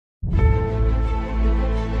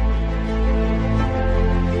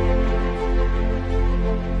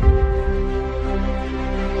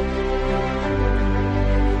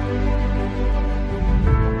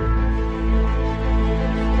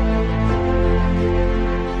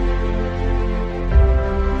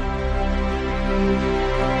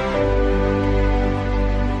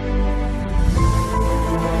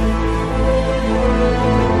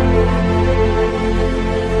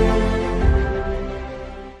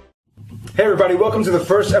Hey everybody, welcome to the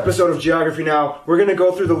first episode of Geography Now. We're going to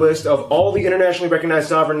go through the list of all the internationally recognized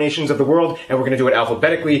sovereign nations of the world, and we're going to do it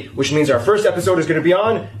alphabetically, which means our first episode is going to be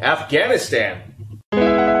on Afghanistan.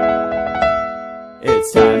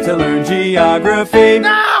 It's time to learn geography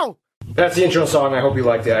now! That's the intro song. I hope you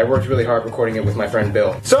liked it. I worked really hard recording it with my friend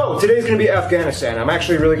Bill. So, today's going to be Afghanistan. I'm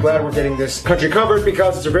actually really glad we're getting this country covered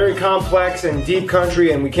because it's a very complex and deep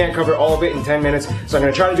country and we can't cover all of it in 10 minutes, so I'm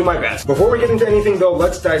going to try to do my best. Before we get into anything though,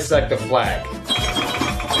 let's dissect the flag.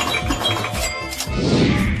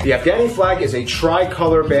 The Afghani flag is a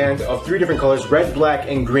tricolor band of three different colors, red, black,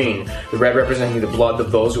 and green. The red representing the blood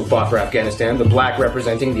of those who fought for Afghanistan, the black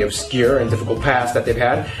representing the obscure and difficult past that they've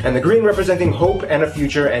had, and the green representing hope and a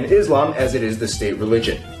future, and Islam as it is the state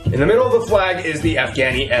religion. In the middle of the flag is the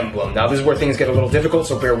Afghani emblem. Now this is where things get a little difficult,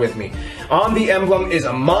 so bear with me. On the emblem is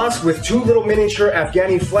a mosque with two little miniature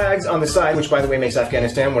Afghani flags on the side, which by the way makes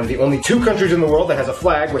Afghanistan one of the only two countries in the world that has a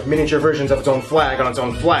flag with miniature versions of its own flag on its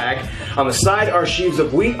own flag. On the side are sheaves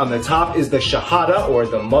of wheat. On the top is the Shahada, or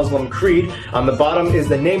the Muslim creed. On the bottom is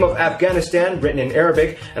the name of Afghanistan, written in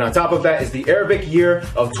Arabic. And on top of that is the Arabic year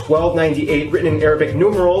of 1298, written in Arabic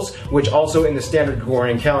numerals, which also in the standard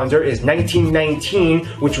Gregorian calendar is 1919,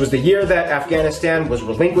 which was the year that Afghanistan was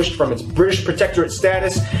relinquished from its British protectorate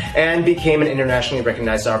status and became an internationally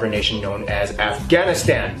recognized sovereign nation known as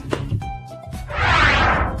Afghanistan.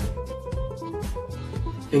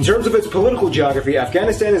 In terms of its political geography,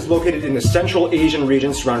 Afghanistan is located in the Central Asian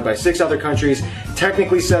region, surrounded by 6 other countries,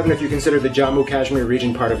 technically 7 if you consider the Jammu Kashmir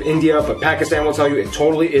region part of India, but Pakistan will tell you it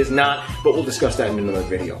totally is not, but we'll discuss that in another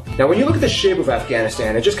video. Now when you look at the shape of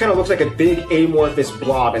Afghanistan, it just kind of looks like a big amorphous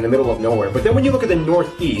blob in the middle of nowhere, but then when you look at the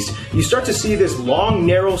northeast, you start to see this long,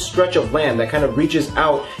 narrow stretch of land that kind of reaches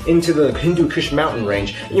out into the Hindu Kush mountain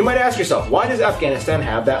range. And you might ask yourself, why does Afghanistan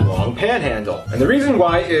have that long panhandle? And the reason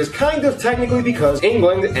why is kind of technically because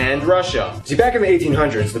England and Russia. See, back in the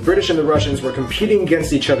 1800s, the British and the Russians were competing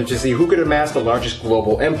against each other to see who could amass the largest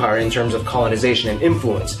global empire in terms of colonization and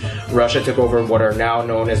influence. Russia took over what are now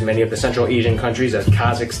known as many of the Central Asian countries as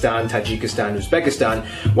Kazakhstan, Tajikistan, Uzbekistan,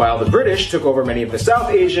 while the British took over many of the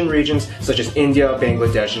South Asian regions such as India,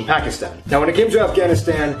 Bangladesh, and Pakistan. Now when it came to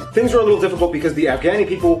Afghanistan, things were a little difficult because the Afghani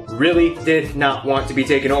people really did not want to be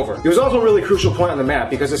taken over. It was also a really crucial point on the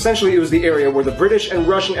map because essentially it was the area where the British and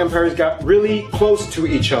Russian empires got really close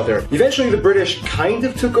to each other. Eventually the British kind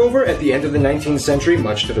of took over at the end of the 19th century,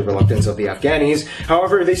 much to the reluctance of the Afghanis.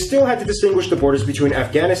 However, they still had to distinguish the borders between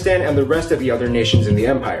Afghanistan and the rest of the other nations in the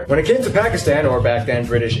empire. When it came to Pakistan, or back then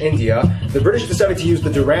British India, the British decided to use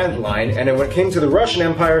the Durand Line, and then when it came to the Russian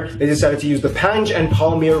Empire, they decided to use the Panj and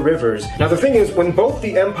Palmyr rivers. Now the thing is, when both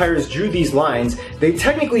the empires drew these lines, they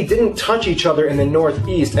technically didn't touch each other in the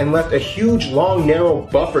northeast and left a huge, long, narrow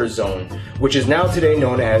buffer zone, which is now today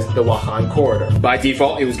known as the Wakhan Corridor. By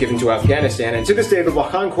default, it was given to Afghanistan, and to this day the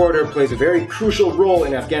Wakhan Corridor plays a very crucial role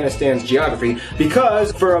in Afghanistan's geography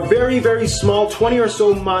because for a very, very small 20 or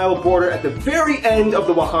so mile border at the very end of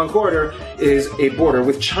the Wakhan Corridor is a border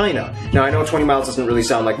with China. Now I know 20 miles doesn't really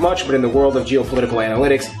sound like much, but in the world of geopolitical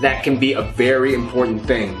analytics, that can be a very important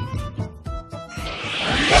thing.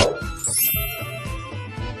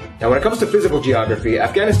 Now when it comes to physical geography,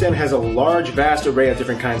 Afghanistan has a large, vast array of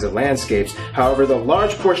different kinds of landscapes. However, the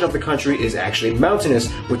large portion of the country is actually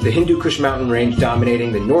mountainous, with the Hindu Kush mountain range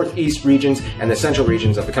dominating the northeast regions and the central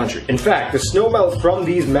regions of the country. In fact, the snowmelt from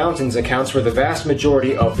these mountains accounts for the vast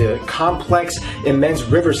majority of the complex, immense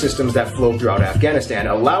river systems that flow throughout Afghanistan,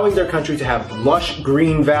 allowing their country to have lush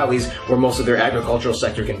green valleys where most of their agricultural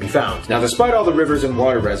sector can be found. Now, despite all the rivers and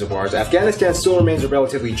water reservoirs, Afghanistan still remains a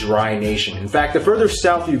relatively dry nation. In fact, the further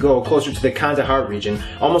south you go, closer to the Kandahar region,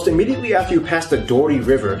 almost immediately after you pass the Dori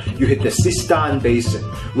River, you hit the Sistan Basin,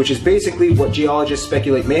 which is basically what geologists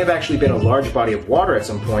speculate may have actually been a large body of water at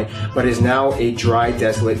some point, but is now a dry,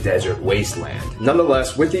 desolate desert wasteland.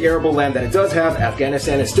 Nonetheless, with the arable land that it does have,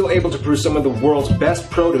 Afghanistan is still able to produce some of the world's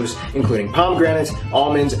best produce, including pomegranates,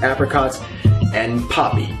 almonds, apricots, and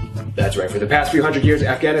poppy. That's right, for the past few hundred years,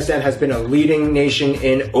 Afghanistan has been a leading nation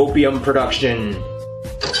in opium production.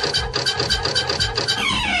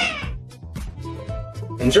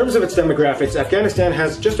 In terms of its demographics, Afghanistan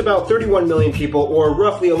has just about 31 million people, or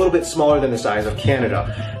roughly a little bit smaller than the size of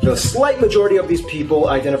Canada. The slight majority of these people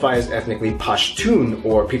identify as ethnically Pashtun,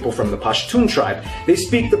 or people from the Pashtun tribe. They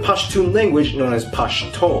speak the Pashtun language known as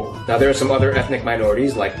Pashto. Now there are some other ethnic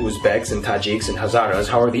minorities like Uzbeks and Tajiks and Hazaras.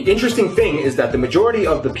 However, the interesting thing is that the majority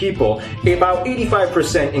of the people, about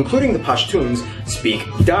 85%, including the Pashtuns, speak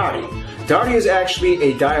Dari. Dari is actually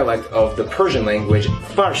a dialect of the Persian language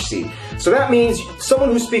Farsi. So that means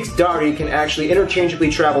someone who speaks Dari can actually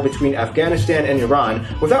interchangeably travel between Afghanistan and Iran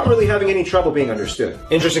without really having any trouble being understood.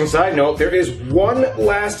 Interesting side note, there is one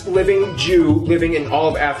last living Jew living in all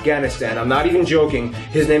of Afghanistan. I'm not even joking.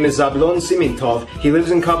 His name is Zablon Simintov. He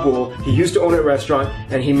lives in Kabul. He used to own a restaurant,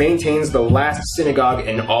 and he maintains the last synagogue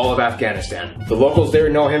in all of Afghanistan. The locals there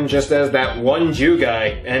know him just as that one Jew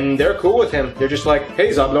guy, and they're cool with him. They're just like,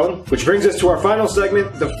 hey Zablon. Which brings us to our final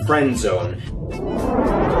segment, the friend zone.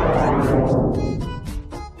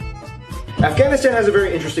 Afghanistan has a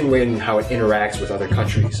very interesting way in how it interacts with other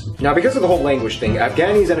countries. Now, because of the whole language thing,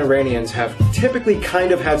 Afghanis and Iranians have typically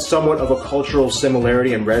kind of had somewhat of a cultural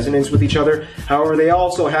similarity and resonance with each other. However, they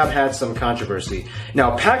also have had some controversy.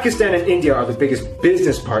 Now, Pakistan and India are the biggest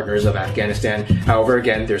business partners of Afghanistan. However,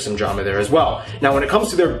 again, there's some drama there as well. Now, when it comes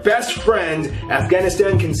to their best friend,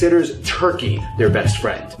 Afghanistan considers Turkey their best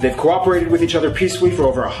friend. They've cooperated with each other peacefully for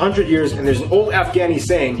over 100 years, and there's an old Afghani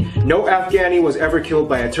saying, no Afghani was ever killed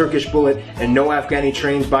by a Turkish bullet, and no Afghani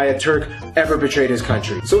trained by a Turk ever betrayed his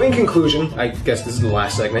country. So in conclusion, I guess this is the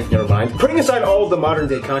last segment, never mind. Putting aside all of the modern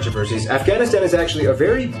day controversies, Afghanistan is actually a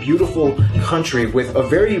very beautiful country with a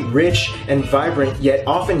very rich and vibrant yet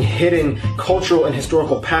often hidden cultural and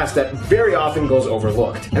historical past that very often goes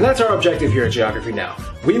overlooked. And that's our objective here at Geography Now.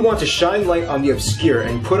 We want to shine light on the obscure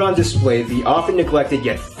and put on display the often neglected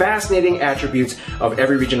yet fascinating attributes of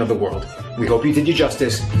every region of the world. We hope you did you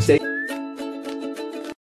justice. Stay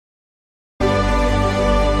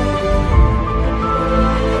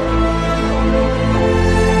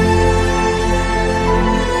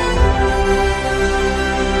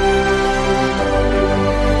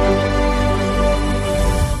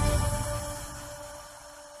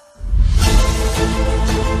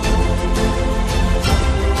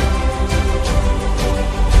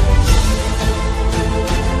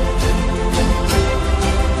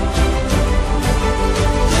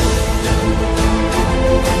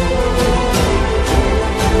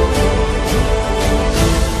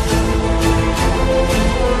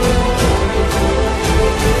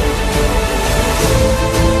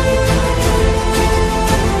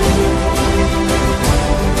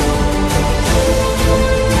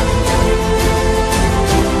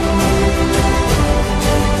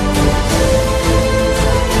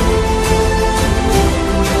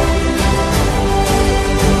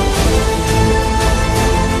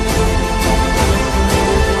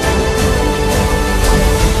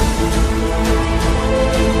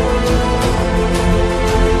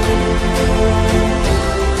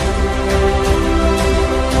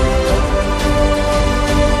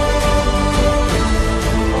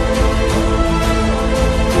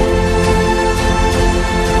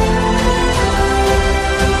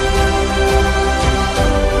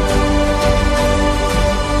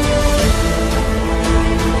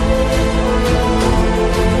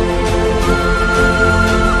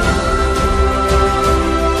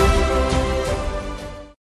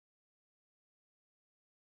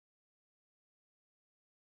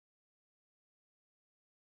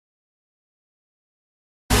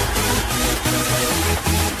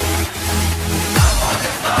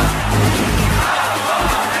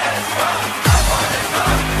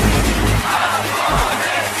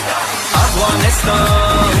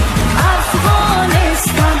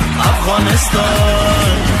Afghanistan,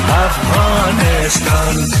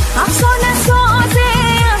 Afghanistan. Afsane saaze,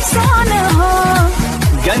 afsane ho.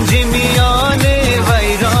 Ganji miyane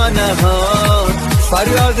vairan ho.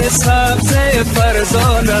 Faryad sabze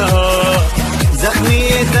farzan ho. Zakhmi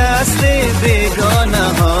daste began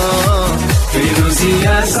ho. Firuzi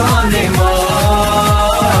azane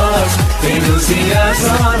mas, Firuzi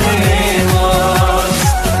azane mas,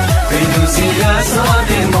 Firuzi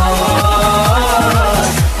azane mas,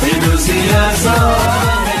 Firuzi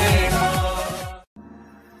azane.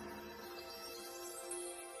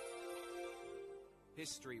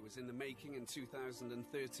 History was in the making in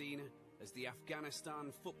 2013 as the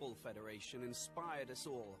Afghanistan Football Federation inspired us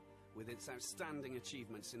all with its outstanding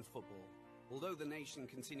achievements in football. Although the nation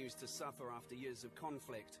continues to suffer after years of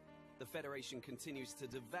conflict, the Federation continues to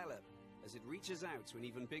develop as it reaches out to an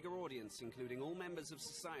even bigger audience, including all members of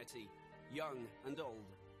society, young and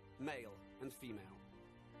old, male and female.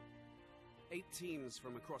 8 teams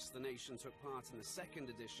from across the nation took part in the second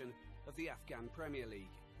edition of the Afghan Premier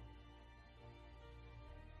League.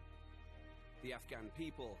 The Afghan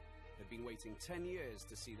people had been waiting 10 years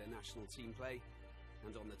to see their national team play,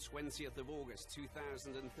 and on the 20th of August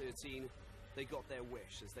 2013, they got their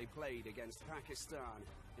wish as they played against Pakistan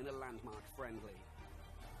in a landmark friendly.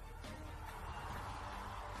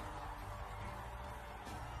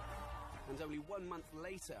 And only 1 month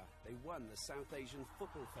later, they won the South Asian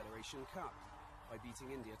Football Federation Cup, by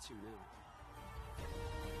beating India 2-0.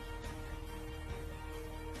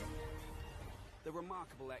 The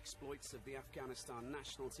remarkable exploits of the Afghanistan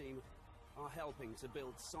national team are helping to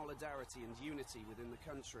build solidarity and unity within the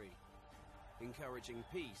country, encouraging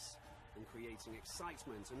peace and creating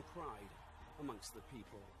excitement and pride amongst the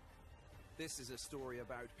people. This is a story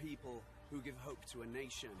about people who give hope to a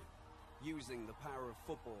nation, using the power of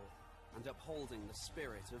football and upholding the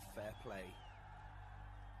spirit of fair play.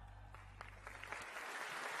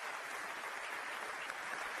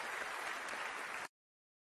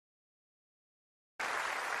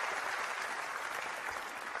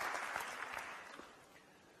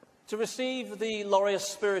 To receive the Laureate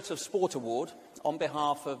Spirit of Sport Award on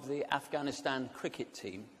behalf of the Afghanistan cricket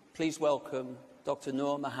team, please welcome Dr.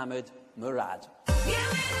 Nur Mohammad Murad.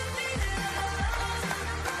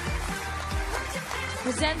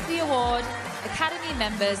 Present the award, Academy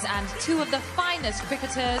members and two of the finest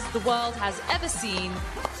cricketers the world has ever seen.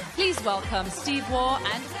 Please welcome Steve Waugh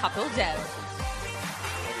and Kapil Dev.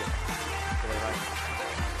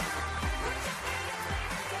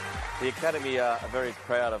 The Academy are very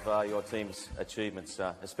proud of your team's achievements,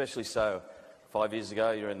 especially so 5 years ago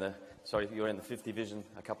you were in the 5th division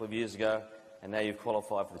a couple of years ago, and now you've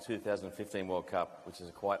qualified for the 2015 World Cup, which is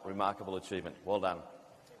a quite remarkable achievement. Well done.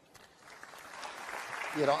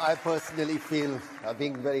 You know, I personally feel,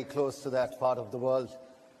 being very close to that part of the world,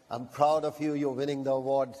 I'm proud of you. You're winning the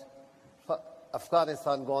award.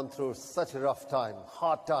 Afghanistan gone through such a rough time,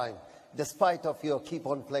 hard time. Despite of you keep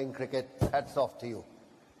on playing cricket, hats off to you.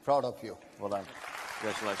 Proud of you. Well done.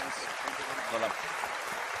 Congratulations. Well done.